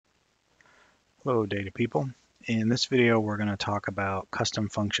Hello data people. In this video we're going to talk about custom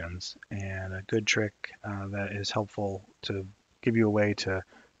functions and a good trick that is helpful to give you a way to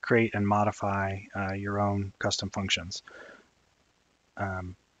create and modify your own custom functions.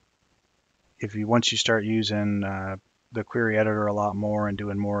 Um, once you start using the query editor a lot more and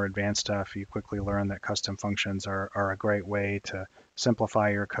doing more advanced stuff, you quickly learn that custom functions are a great way to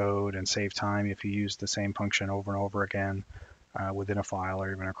simplify your code and save time if you use the same function over and over again within a file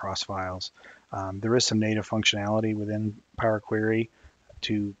or even across files. There is some native functionality within Power Query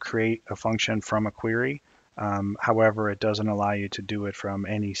to create a function from a query. However, it doesn't allow you to do it from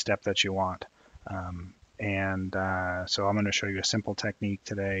any step that you want. So I'm going to show you a simple technique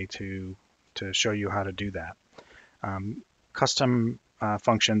today to show you how to do that. Custom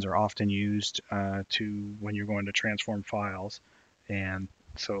functions are often used when you're going to transform files. And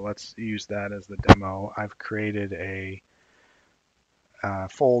so let's use that as the demo. I've created a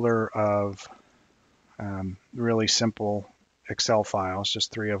folder of really simple Excel files,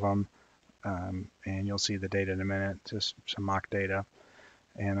 just 3 of them, and you'll see the data in a minute, just some mock data.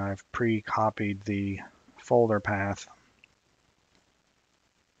 And I've pre-copied the folder path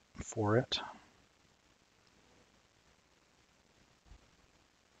for it.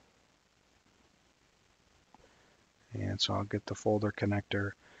 And so I'll get the folder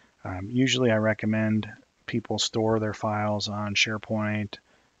connector. Usually I recommend people store their files on SharePoint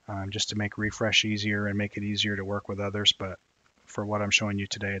just to make refresh easier and make it easier to work with others, but for what I'm showing you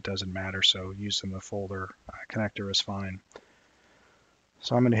today it doesn't matter, so using the folder connector is fine.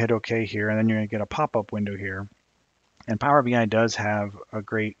 So I'm going to hit OK here, and then you're going to get a pop-up window here. And Power BI does have a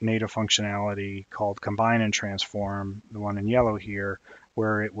great native functionality called Combine and Transform, the one in yellow here,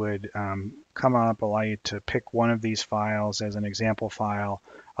 where it would come up, allow you to pick one of these files as an example file,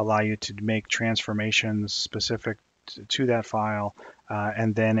 allow you to make transformations specific to that file,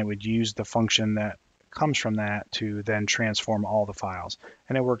 and then it would use the function that comes from that to then transform all the files.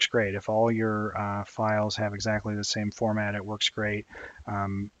 And it works great. If all your files have exactly the same format, it works great.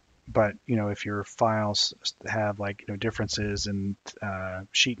 But if your files have differences in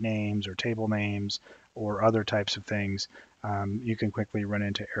sheet names or table names or other types of things, you can quickly run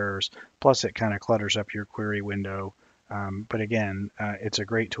into errors. Plus, it kind of clutters up your query window. But again, it's a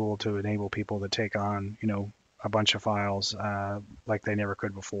great tool to enable people to take on a bunch of files like they never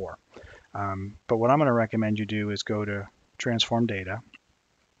could before. But what I'm going to recommend you do is go to Transform Data,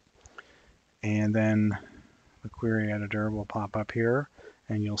 and then the query editor will pop up here,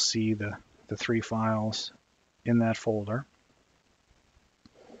 and you'll see the 3 files in that folder.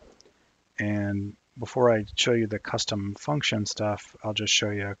 And before I show you the custom function stuff, I'll just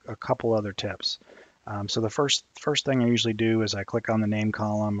show you a couple other tips. So the first thing I usually do is I click on the name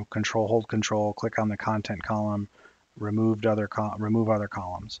column, hold control, click on the content column, remove other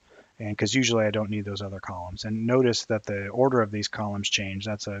columns. And because usually I don't need those other columns. And notice that the order of these columns change.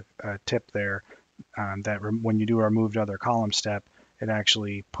 That's a tip there, when you do a removed other column step, it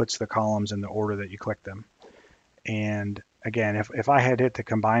actually puts the columns in the order that you click them. And again, if I had hit the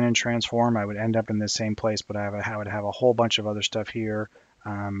combine and transform, I would end up in the same place, but I would have a whole bunch of other stuff here,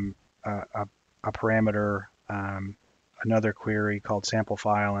 a parameter, another query called sample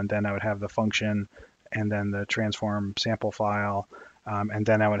file, and then I would have the function, and then the transform sample file, and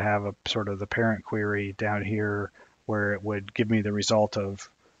then I would have a sort of the parent query down here where it would give me the result of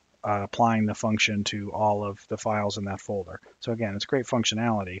applying the function to all of the files in that folder. So again, it's great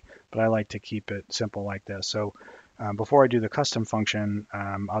functionality, but I like to keep it simple like this. So before I do the custom function,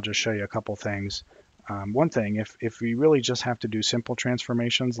 I'll just show you a couple things. One thing, if we really just have to do simple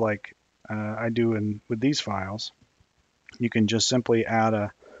transformations like I do with these files, you can just simply add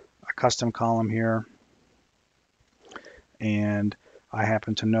a custom column here. And I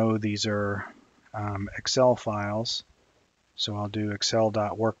happen to know these are Excel files. So I'll do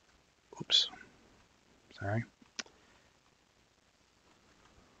excel.work. Oops, sorry.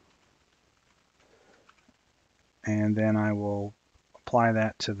 And then I will apply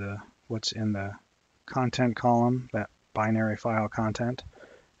that to what's in the content column, that binary file content,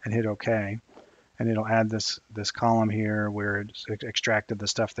 and hit OK. And it'll add this column here where it's extracted the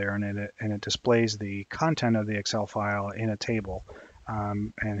stuff there, and it displays the content of the Excel file in a table.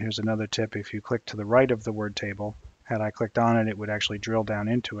 And here's another tip: if you click to the right of the word table, had I clicked on it, it would actually drill down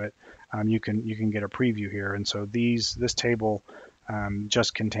into it. You can get a preview here, and so this table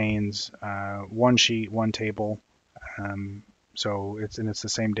just contains one sheet, one table. So it's the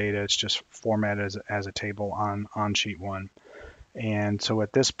same data. It's just formatted as a table on sheet 1. And so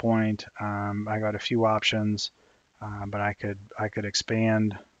at this point, I got a few options, but I could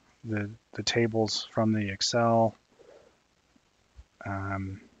expand the tables from the Excel.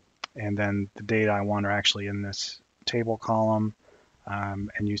 and then the data I want are actually in this table column.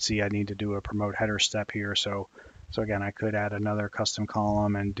 And you see I need to do a promote header step here. So again, I could add another custom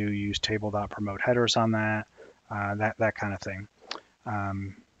column and use table.promote headers on that, that kind of thing.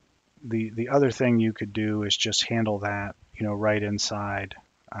 The other thing you could do is just handle that, right inside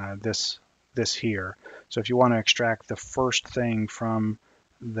this here. So if you want to extract the first thing from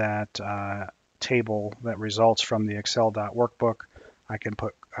that table that results from the Excel.workbook, I can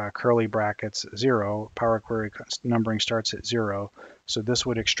put curly brackets 0. Power Query numbering starts at 0. So this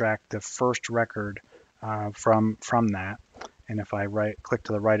would extract the first record from that. And if I click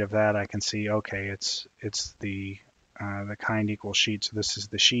to the right of that, I can see, okay, it's the kind equals sheet. So this is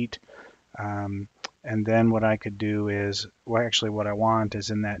the sheet. And then what I could do is, well, actually what I want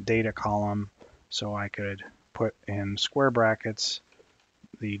is in that data column. So I could put in square brackets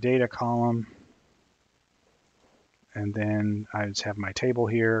the data column, and then I just have my table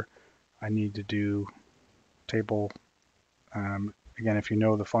here. I need to do table. Again, if you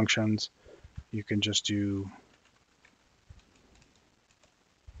know the functions, you can just do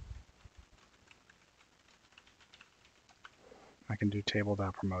I can do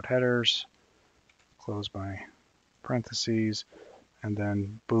table.promote headers, close my parentheses, and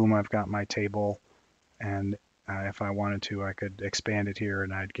then boom, I've got my table. And if I wanted to, I could expand it here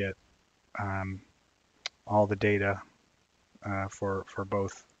and I'd get all the data for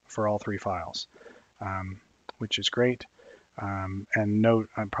all three files, which is great. And note,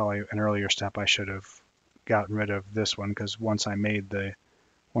 probably an earlier step, I should have gotten rid of this one, because once I made the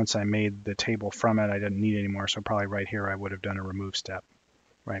table from it, I didn't need it anymore. So probably right here, I would have done a remove step,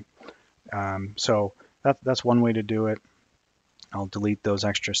 right? So that's one way to do it. I'll delete those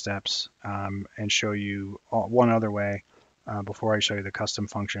extra steps and show you one other way before I show you the custom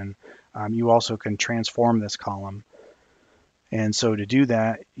function. You also can transform this column. And so to do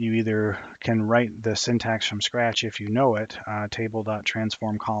that, you either can write the syntax from scratch if you know it,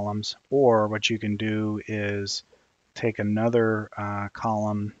 table.transform columns, or what you can do is take another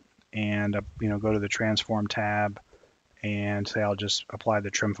column and go to the transform tab and say I'll just apply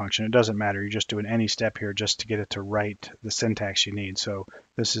the trim function. It doesn't matter, you're just doing any step here just to get it to write the syntax you need. So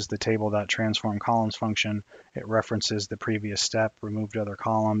this is the table.transform columns function. It references the previous step, removed other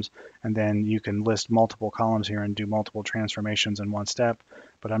columns, and then you can list multiple columns here and do multiple transformations in one step.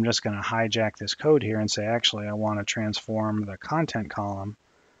 But I'm just going to hijack this code here and say, actually, I want to transform the content column,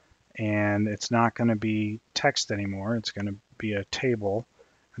 and it's not going to be text anymore. It's going to be a table.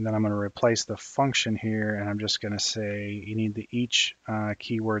 And then I'm going to replace the function here, and I'm just going to say you need the each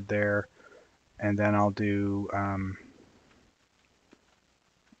keyword there, and then I'll do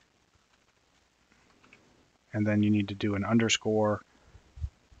and then you need to do an underscore,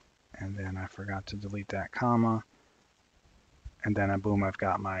 and then I forgot to delete that comma, and then boom, I've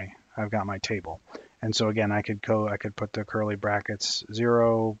got my table. And so again, I could put the curly brackets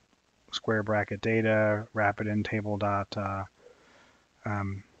 0, square bracket data, wrap it in table dot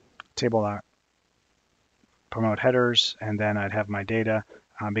promote headers, and then I'd have my data.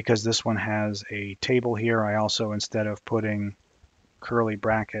 Because this one has a table here, I also, instead of putting curly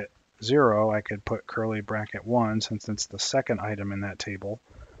bracket 0, I could put curly bracket 1, since it's the second item in that table.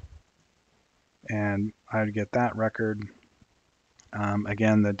 And I'd get that record.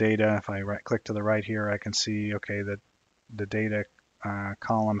 Again, the data, if I click to the right here, I can see, okay, that the data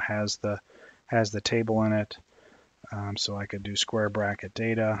column has the table in it. So I could do square bracket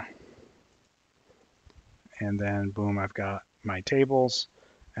data, and then boom, I've got my tables,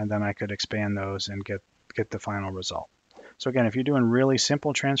 and then I could expand those and get the final result. So again, if you're doing really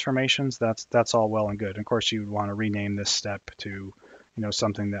simple transformations, that's all well and good. Of course, you'd want to rename this step to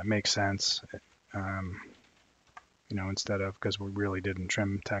something that makes sense, instead of, because we really didn't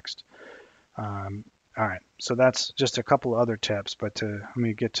trim text. All right, so that's just a couple of other tips, but let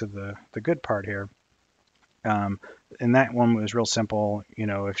me get to the good part here. And that one was real simple.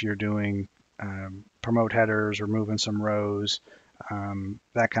 If you're doing promote headers, removing some rows,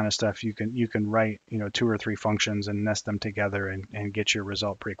 that kind of stuff, you can write 2 or 3 functions and nest them together and get your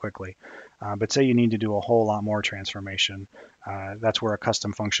result pretty quickly. But say you need to do a whole lot more transformation, that's where a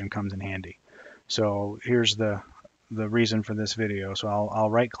custom function comes in handy. So here's the reason for this video. So I'll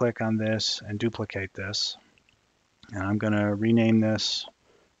right click on this and duplicate this, and I'm going to rename this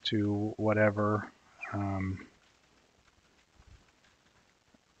to whatever.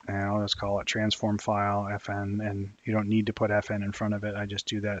 And I'll just call it transform file fn, and you don't need to put fn in front of it. I just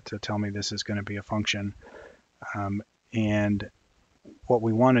do that to tell me this is going to be a function. And what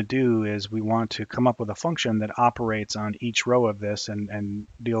we want to do is we want to come up with a function that operates on each row of this and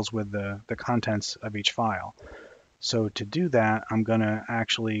deals with the contents of each file. So to do that, I'm going to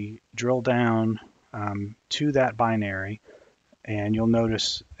actually drill down to that binary, and you'll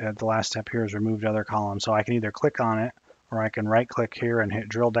notice the last step here is removed other columns. So I can either click on it or I can right click here and hit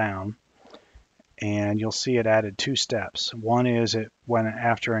drill down, and you'll see it added two steps. One is it went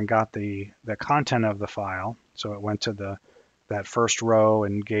after and got the content of the file. So it went to that first row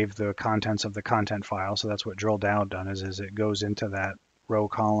and gave the contents of the content file. So that's what drill down done is it goes into that row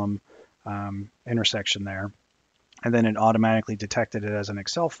column intersection there. And then it automatically detected it as an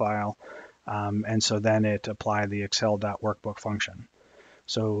Excel file. And so then it applied the Excel.workbook function.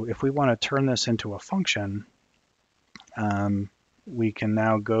 So if we want to turn this into a function, we can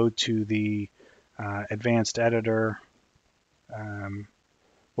now go to the advanced editor.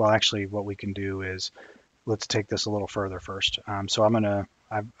 Well, actually, what we can do is let's take this a little further first. So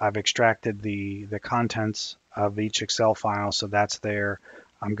I've extracted the contents of each Excel file, so that's there.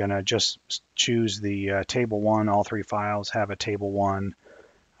 I'm going to just choose the table 1. All 3 files have a table 1.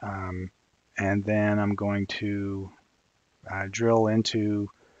 And then I'm going to drill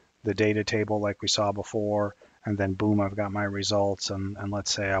into the data table like we saw before, and then boom, I've got my results. And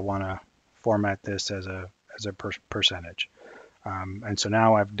let's say I want to format this as a percentage. And so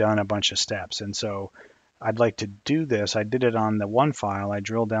now I've done a bunch of steps. And so I'd like to do this. I did it on the one file. I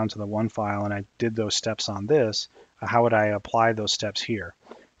drilled down to the one file and I did those steps on this. How would I apply those steps here?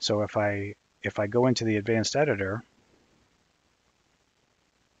 So if I go into the advanced editor,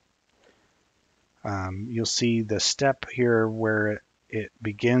 you'll see the step here where it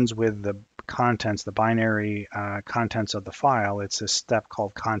begins with the contents, the binary contents of the file. It's this step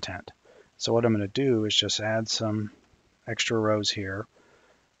called content. So what I'm going to do is just add some extra rows here,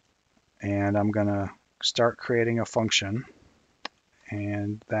 and I'm going to start creating a function,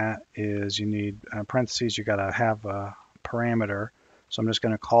 and that is you need parentheses. You got to have a parameter. So I'm just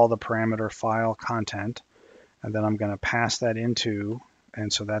going to call the parameter file content, and then I'm going to pass that into,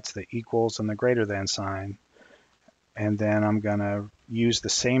 and so that's the equals and the greater than sign, and then I'm going to use the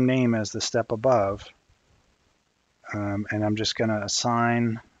same name as the step above, and I'm just going to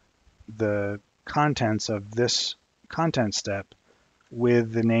assign the contents of this content step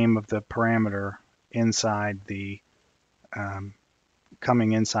with the name of the parameter inside the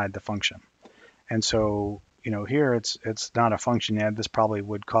coming inside the function. And so here it's not a function yet. This probably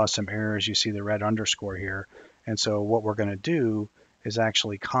would cause some errors. You see the red underscore here. And so what we're going to do is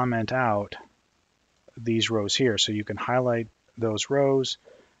actually comment out these rows here. So you can highlight those rows,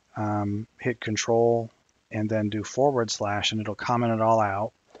 hit control, and then do / and it'll comment it all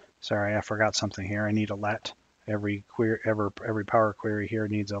out. Sorry, I forgot something here. I need a let. Every Power Query here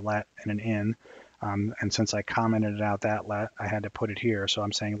needs a let and an in. And since I commented out that let, I had to put it here. So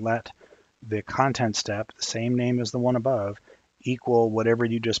I'm saying let the content step, the same name as the one above, equal whatever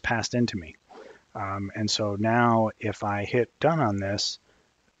you just passed into me. And so now if I hit done on this,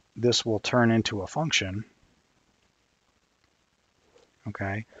 this will turn into a function.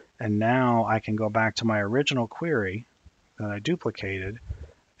 Okay, and now I can go back to my original query that I duplicated,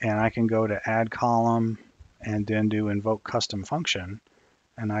 and I can go to add column and then do invoke custom function,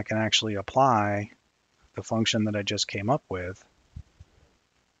 and I can actually apply the function that I just came up with.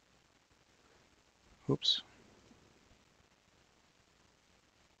 Oops.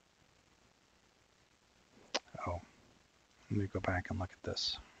 Oh, let me go back and look at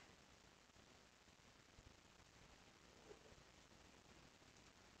this.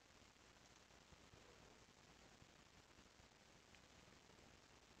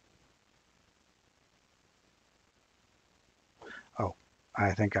 Oh,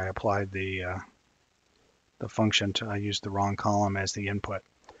 I think I applied the function I used the wrong column as the input.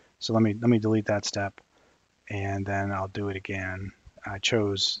 So let me delete that step, and then I'll do it again. I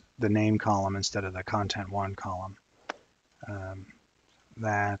chose the name column instead of the content 1 column.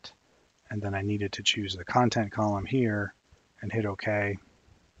 That, and then I needed to choose the content column here and hit OK.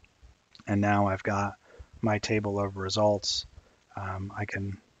 And now I've got my table of results. I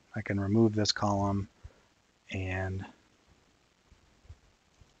can remove this column and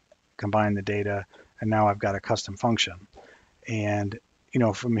combine the data, and now I've got a custom function. And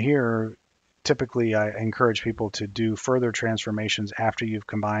from here, typically I encourage people to do further transformations after you've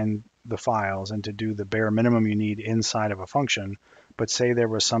combined the files and to do the bare minimum you need inside of a function. But say there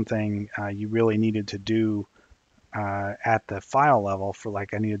was something you really needed to do at the file level, for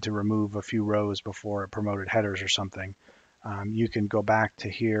like I needed to remove a few rows before it promoted headers or something. You can go back to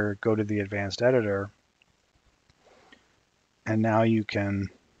here, go to the advanced editor, and now you can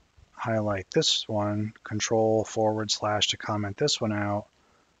highlight this one, control / to comment this one out,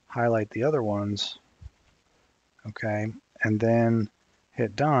 highlight the other ones, okay, and then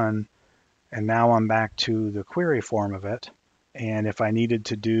hit done. And now I'm back to the query form of it. And if I needed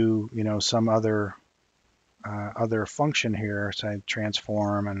to do, some other function here, so I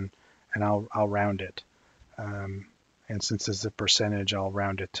transform and I'll round it. And since it's a percentage, I'll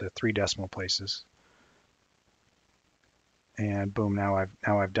round it to 3 decimal places. And boom, now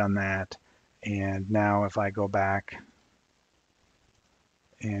I've done that. And now if I go back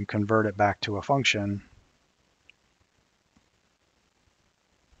and convert it back to a function,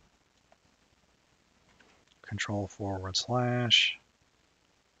 control /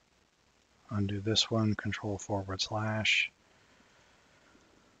 undo this one, control /,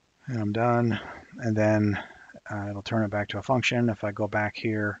 and I'm done. And then it'll turn it back to a function. If I go back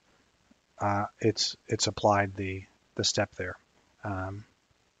here, it's applied the step there,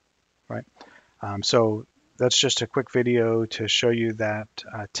 right? So that's just a quick video to show you that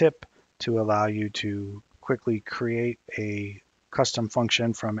tip to allow you to quickly create a custom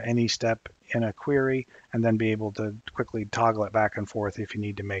function from any step in a query and then be able to quickly toggle it back and forth if you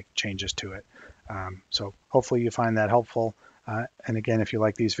need to make changes to it. So hopefully you find that helpful. And again, if you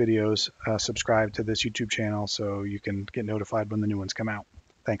like these videos, subscribe to this YouTube channel so you can get notified when the new ones come out.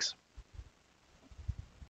 Thanks.